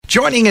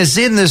Joining us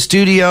in the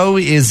studio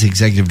is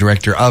Executive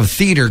Director of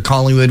Theatre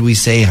Collingwood. We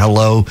say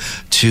hello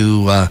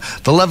to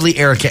the lovely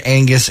Erica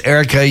Angus.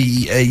 Erica,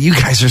 you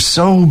guys are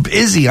so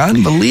busy.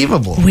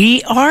 Unbelievable.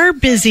 We are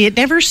busy. It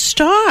never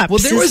stops. Well,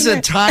 there was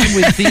a time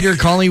when Theatre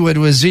Collingwood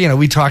was,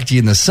 we talked to you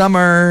in the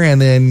summer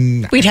and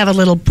then we'd have a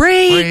little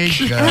break.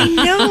 I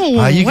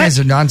know. You guys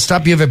are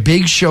nonstop. You have a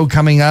big show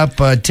coming up.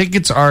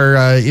 Tickets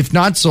are, if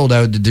not sold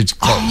out, it's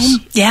close.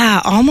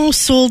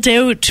 Almost sold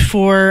out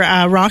for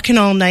Rockin'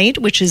 All Night,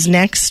 which is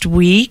next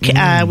week.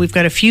 We've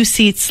got a few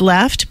seats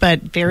left,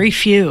 but very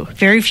few,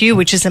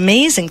 which is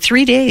amazing.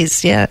 3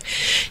 days. Yeah,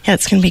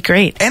 it's going to be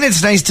great. And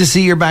it's nice to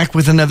see you're back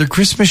with another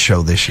Christmas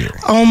show this year.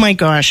 Oh my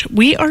gosh.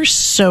 We are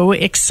so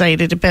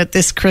excited about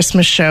this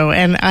Christmas show.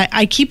 And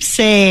I keep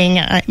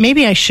saying,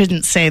 maybe I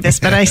shouldn't say this,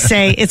 but I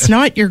say it's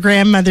not your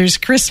grandmother's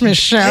Christmas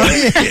show.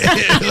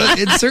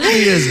 It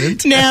certainly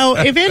isn't. Now,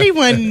 if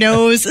anyone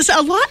knows,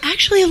 a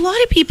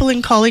lot of people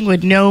in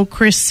Collingwood know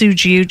Chris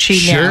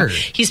Sugiuchi now.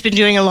 He's been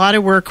doing a lot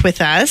of work with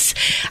us.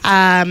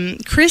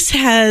 Chris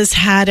has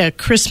had a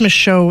Christmas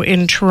show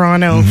in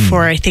Toronto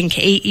for, I think,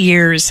 8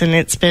 years, and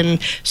it's been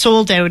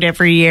sold out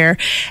every year.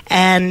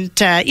 And,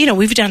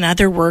 we've done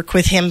other work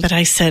with him, but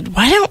I said,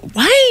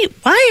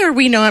 why are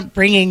we not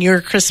bringing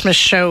your Christmas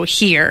show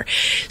here?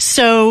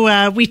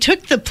 So we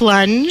took the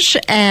plunge,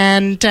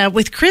 and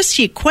with Chris,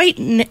 you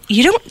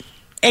don't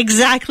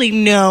exactly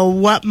know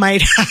what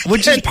might happen.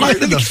 Which is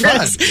part of the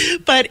fun.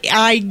 But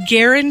I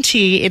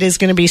guarantee it is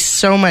going to be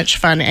so much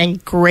fun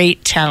and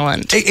great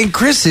talent. And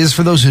Chris is,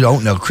 for those who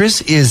don't know,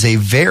 Chris is a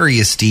very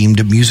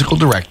esteemed musical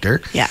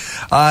director. Yeah.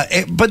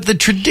 But the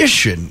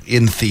tradition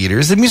in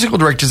theaters, the musical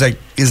director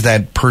is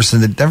that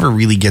person that never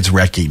really gets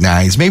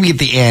recognized. Maybe at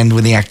the end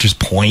when the actors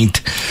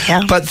point.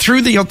 Yeah. But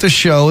throughout the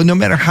show, no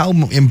matter how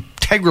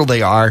integral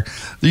they are,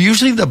 they're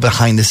usually the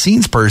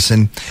behind-the-scenes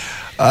person.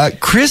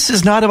 Chris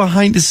is not a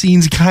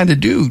behind-the-scenes kind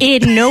of dude.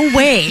 In no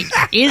way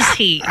is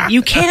he.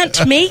 You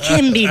can't make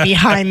him be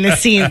behind the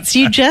scenes.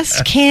 You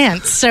just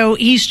can't. So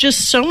he's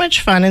just so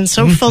much fun and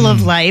so full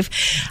of life.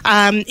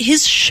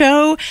 His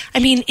show,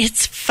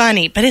 it's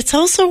funny, but it's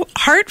also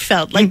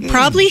heartfelt. Like,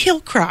 probably he'll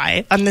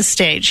cry on the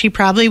stage. He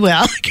probably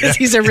will, because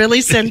he's a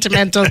really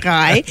sentimental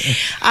guy.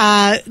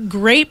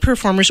 Great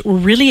performers. We're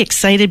really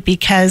excited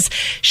because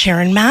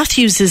Sharon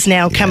Matthews is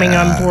now coming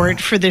on board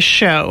for the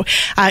show.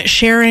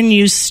 Sharon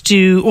used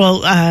to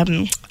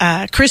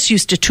Chris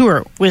used to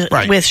tour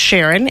with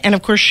Sharon, and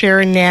of course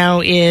Sharon now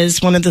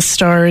is one of the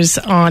stars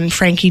on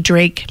Frankie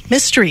Drake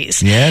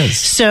Mysteries. Yes.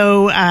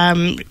 So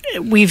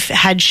we've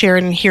had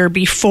Sharon here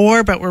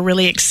before, but we're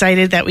really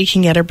excited that we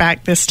can get her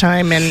back this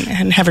time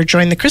and have her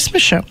join the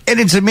Christmas show. And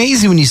it's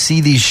amazing when you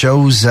see these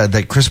shows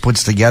that Chris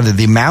puts together,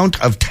 the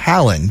amount of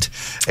talent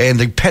and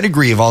the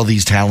pedigree of all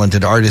these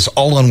talented artists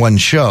all on one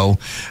show,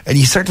 and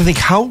you start to think,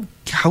 how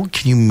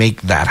can you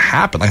make that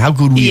happen? Like, how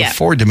could we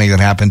afford to make that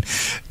happen?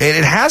 And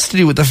it has to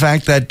do with the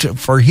fact that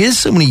for his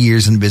so many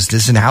years in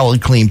business and how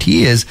acclaimed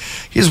he is,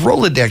 his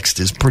Rolodex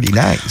is pretty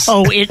nice.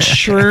 Oh, it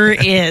sure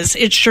is.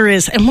 It sure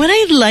is. And what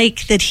I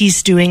like that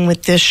he's doing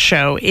with this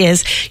show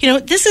is,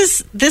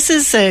 this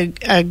is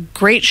a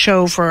great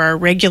show for our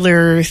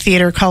regular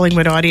Theatre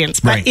Collingwood audience,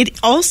 but it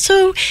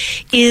also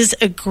is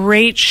a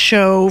great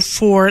show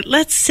for,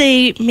 let's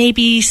say,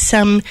 maybe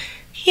some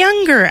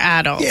younger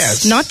adults.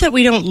 Yes. Not that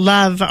we don't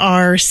love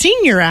our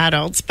senior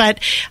adults,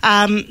 but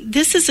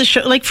this is a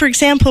show, like, for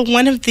example,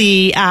 one of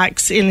the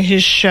acts in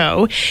his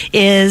show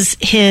is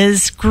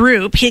his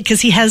group, because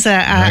he has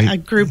a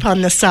group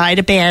on the side,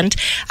 a band,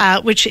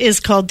 which is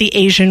called the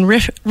Asian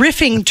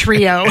Riffing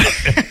Trio.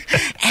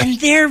 And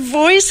their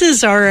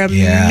voices are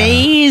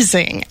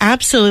amazing,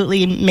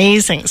 absolutely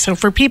amazing. So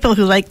for people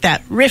who like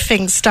that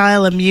riffing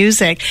style of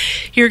music,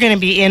 you're going to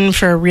be in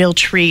for a real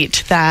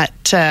treat that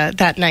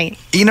night.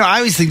 I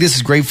always think this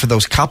is great for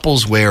those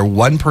couples where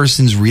one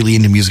person's really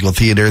into musical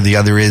theater, the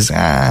other is,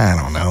 I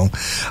don't know.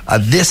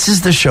 This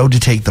is the show to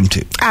take them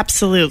to.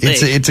 Absolutely.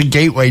 It's a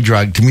gateway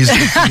drug to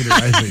musical theater,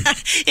 I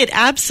think. It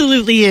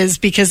absolutely is,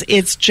 because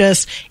it's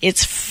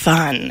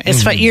fun.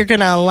 It's fun. You're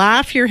going to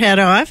laugh your head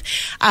off.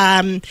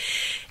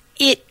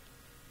 It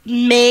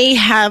may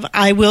have,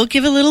 I will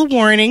give a little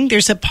warning,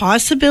 there's a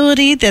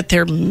possibility that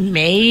there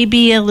may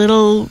be a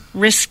little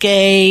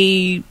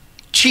risque,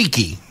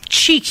 cheeky.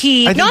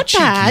 Not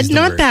bad.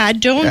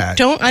 I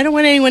don't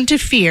want anyone to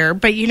fear,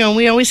 but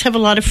we always have a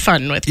lot of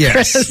fun with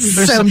Chris.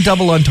 There's some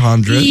double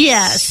entendres.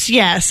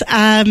 Yes.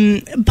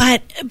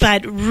 But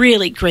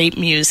really great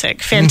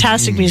music,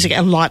 fantastic music,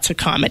 and lots of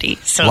comedy.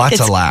 So lots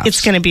of laughs.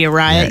 It's going to be a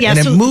riot. And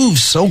it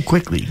moves so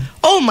quickly.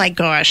 Oh my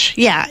gosh.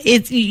 Yeah.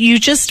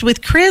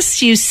 With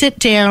Chris, you sit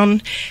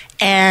down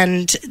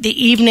and the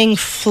evening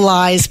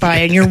flies by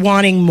and you're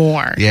wanting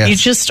more. Yes. You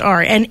just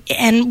are.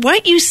 And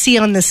what you see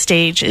on the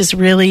stage is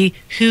really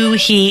who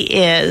he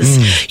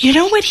is. You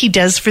know what he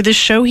does for the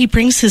show? He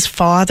brings his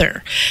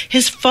father.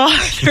 His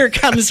father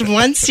comes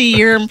once a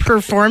year and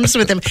performs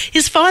with him.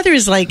 His father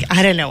is like,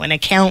 I don't know, an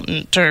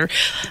accountant or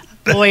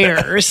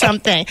lawyer or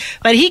something.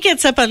 But he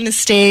gets up on the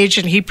stage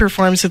and he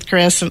performs with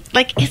Chris. And,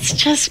 it's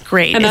just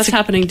great. And that's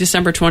happening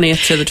December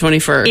 20th to the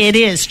 21st. It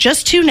is.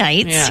 Just 2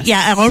 nights. Yes.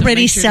 Yeah,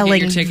 already so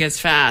selling. Get your tickets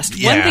fast.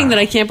 Yeah. One thing that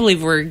I can't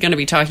believe we're going to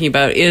be talking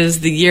about is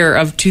the year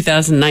of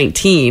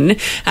 2019,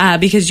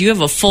 because you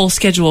have a full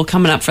schedule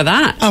coming up for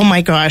that. Oh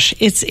my gosh,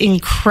 it's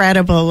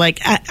incredible.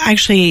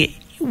 Actually,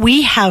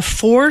 we have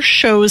 4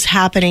 shows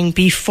happening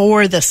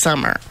before the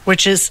summer,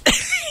 which is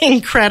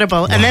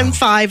incredible. Wow. And then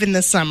 5 in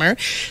the summer.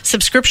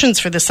 Subscriptions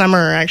for the summer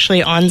are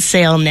actually on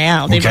sale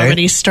now. They've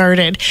already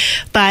started.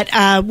 But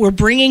we're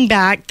bringing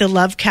back the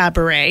Love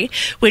Cabaret,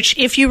 which,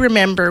 if you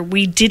remember,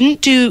 we do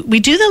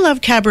the Love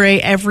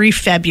Cabaret every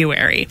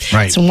February.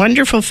 Right. It's a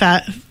wonderful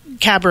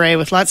cabaret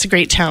with lots of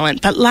great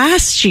talent. But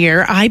last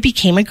year, I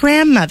became a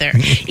grandmother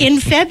in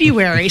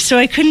February, so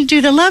I couldn't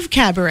do the Love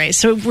Cabaret.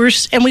 So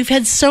we've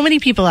had so many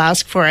people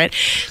ask for it.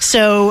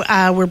 So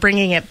we're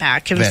bringing it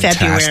back in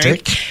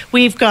February.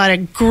 We've got a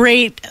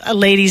great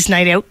ladies'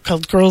 night out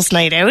called Girls'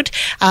 Night Out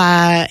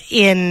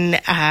in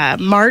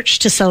March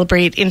to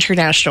celebrate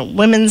International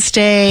Women's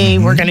Day.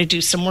 We're going to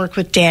do some work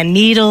with Dan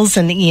Needles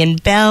and Ian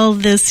Bell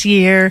this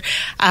year.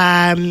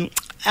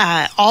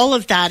 All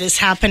of that is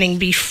happening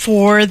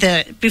before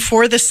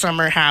the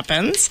summer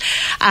happens.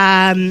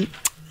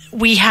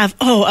 We have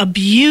a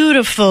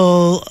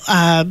beautiful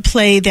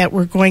play that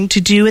we're going to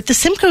do at the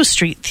Simcoe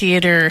Street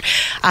Theatre.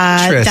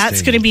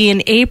 That's going to be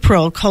in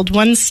April, called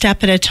One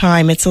Step at a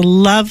Time. It's a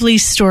lovely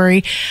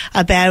story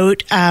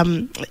about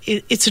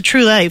it's a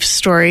true life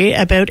story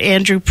about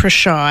Andrew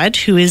Prashad,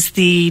 who is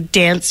the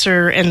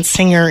dancer and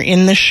singer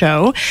in the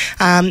show.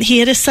 He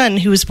had a son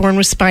who was born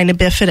with spina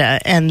bifida,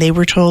 and they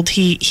were told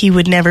he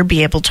would never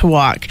be able to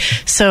walk.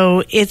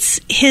 So it's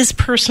his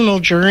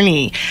personal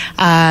journey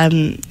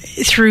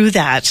through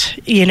that.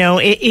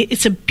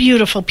 It's a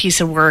beautiful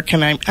piece of work,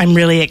 and I'm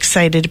really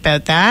excited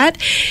about that.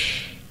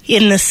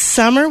 In the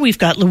summer, we've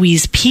got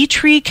Louise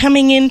Petrie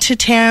coming into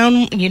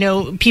town.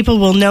 People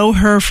will know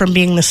her from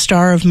being the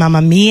star of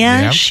Mamma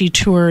Mia. Yep. She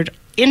toured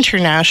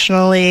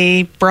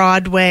internationally,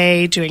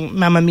 Broadway, doing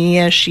Mamma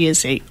Mia. She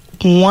is a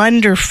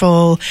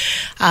wonderful,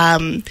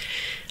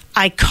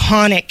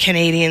 iconic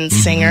Canadian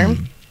singer.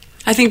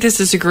 I think this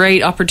is a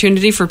great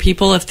opportunity for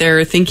people if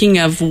they're thinking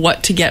of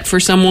what to get for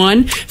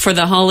someone for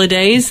the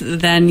holidays.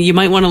 Then you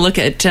might want to look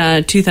at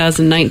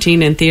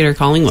 2019 in Theatre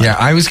Collingwood. Yeah,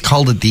 I always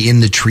called it the in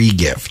the tree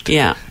gift.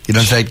 Yeah,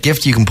 it's that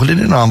gift you can put it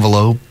in an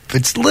envelope.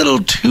 It's a little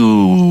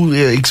too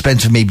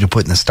expensive maybe to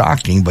put in the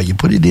stocking, but you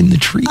put it in the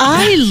tree.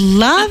 I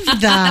love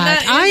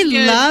that. I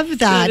love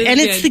that. And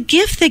it's the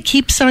gift that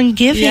keeps on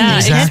giving. Yeah,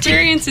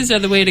 experiences are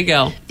the way to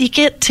go. You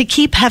get to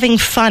keep having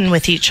fun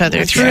with each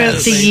other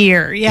throughout the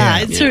year. Yeah,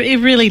 it's a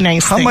really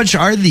nice thing. How much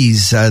are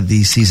these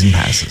season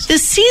passes? The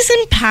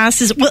season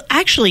passes, well,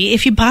 actually,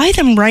 if you buy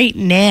them right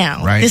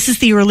now, this is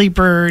the early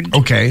bird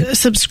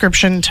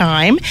subscription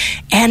time.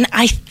 And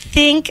I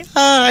think,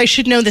 I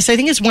should know this, I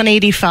think it's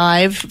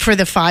 $185 for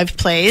the 5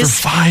 plays.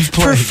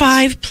 For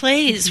 5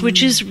 plays,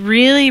 which is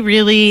really,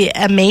 really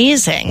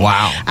amazing.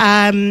 Wow.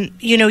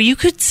 You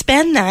could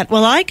spend that.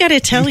 Well, I got to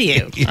tell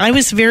you, I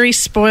was very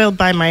spoiled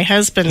by my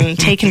husband,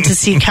 taken to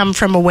see Come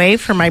From Away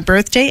for my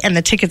birthday, and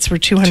the tickets were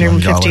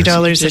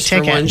 $250 a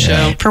ticket. For one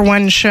show. For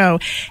one show.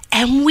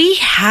 And we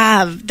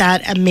have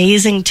that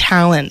amazing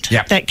talent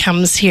that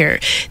comes here.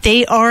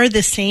 They are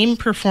the same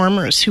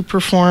performers who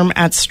perform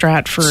at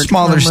Stratford.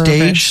 Smaller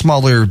stage,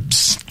 smaller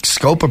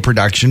scope of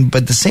production,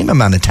 but the same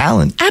amount of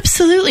talent.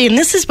 Absolutely. And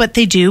this is what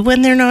they do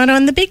when they're not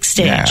on the big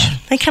stage. Yeah.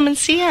 They come and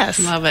see us.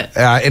 Love it.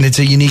 And it's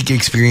a unique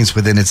experience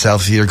within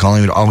itself. Theatre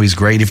Collingwood, always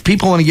great. If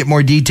people want to get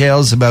more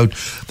details about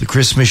the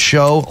Christmas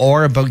show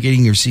or about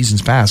getting your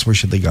season's pass, where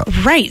should they go?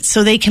 Right.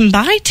 So they can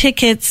buy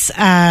tickets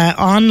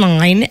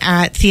online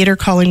at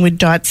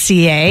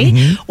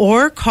theatrecollingwood.ca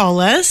or call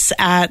us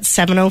at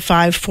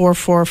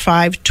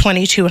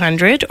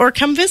 705-445-2200 or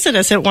come visit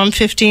us at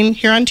 115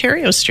 here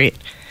Ontario Street.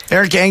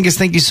 Eric, Angus,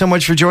 thank you so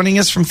much for joining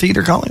us from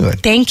Theatre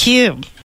Collingwood. Thank you.